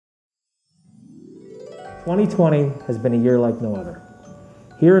2020 has been a year like no other.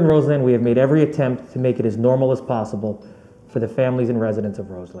 Here in Roseland, we have made every attempt to make it as normal as possible for the families and residents of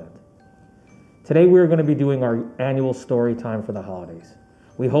Roseland. Today, we are going to be doing our annual story time for the holidays.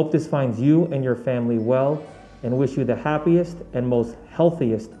 We hope this finds you and your family well and wish you the happiest and most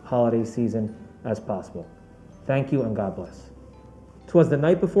healthiest holiday season as possible. Thank you and God bless. 'Twas the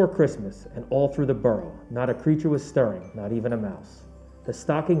night before Christmas, and all through the borough, not a creature was stirring, not even a mouse. The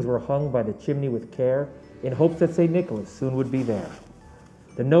stockings were hung by the chimney with care, in hopes that St. Nicholas soon would be there.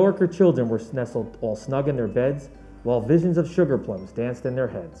 The Noerker children were nestled all snug in their beds, while visions of sugar plums danced in their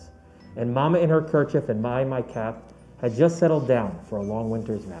heads. And Mama in her kerchief and my cap had just settled down for a long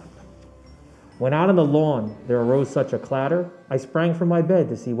winter's nap. When out on the lawn there arose such a clatter, I sprang from my bed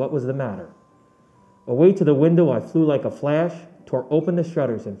to see what was the matter. Away to the window I flew like a flash, tore open the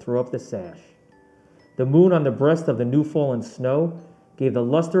shutters and threw up the sash. The moon on the breast of the new-fallen snow gave the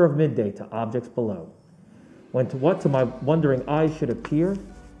luster of midday to objects below, when to my wondering eyes should appear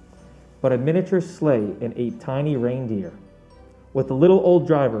but a miniature sleigh and 8 tiny reindeer. With the little old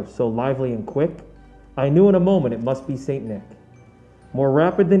driver so lively and quick, I knew in a moment it must be St. Nick. More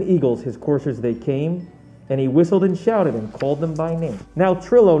rapid than eagles his coursers they came, and he whistled and shouted and called them by name. Now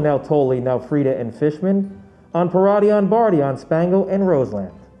Trillo, now Tolly, now Frida and Fishman, on Parati, on Barty, on Spango and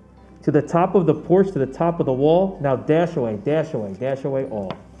Roseland. To the top of the porch, to the top of the wall, now dash away, dash away, dash away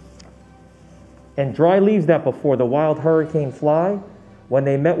all. And dry leaves that before the wild hurricane fly, when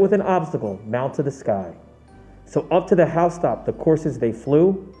they met with an obstacle, mount to the sky. So up to the housetop the coursers they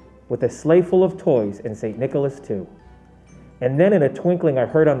flew, with a sleigh full of toys and St. Nicholas too. And then in a twinkling I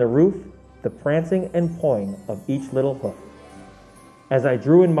heard on the roof the prancing and pawing of each little hoof. As I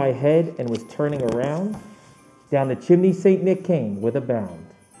drew in my head and was turning around, down the chimney St. Nick came with a bound.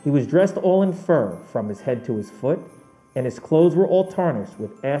 He was dressed all in fur from his head to his foot, and his clothes were all tarnished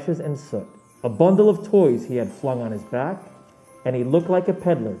with ashes and soot. A bundle of toys he had flung on his back, and he looked like a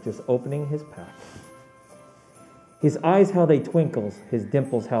peddler just opening his pack. His eyes how they twinkles, his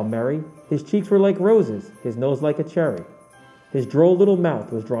dimples how merry, his cheeks were like roses, his nose like a cherry. His droll little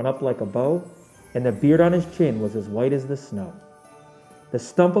mouth was drawn up like a bow, and the beard on his chin was as white as the snow. The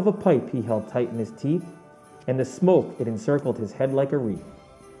stump of a pipe he held tight in his teeth, and the smoke it encircled his head like a wreath.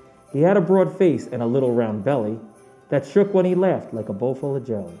 He had a broad face and a little round belly that shook when he laughed like a bowl full of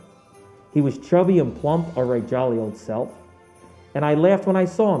jelly. He was chubby and plump, a right jolly old self, and I laughed when I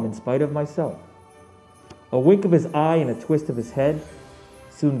saw him in spite of myself. A wink of his eye and a twist of his head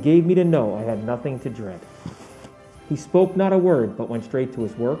soon gave me to know I had nothing to dread. He spoke not a word, but went straight to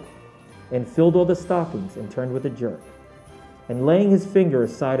his work, and filled all the stockings and turned with a jerk. And laying his finger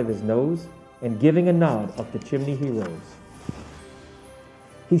aside of his nose, and giving a nod, up the chimney he rose.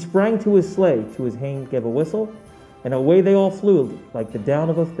 He sprang to his sleigh, to his hand gave a whistle, and away they all flew like the down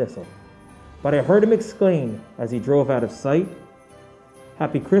of a thistle. But I heard him exclaim, as he drove out of sight,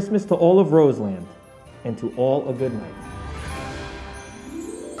 "Happy Christmas to all of Roseland, and to all a good night."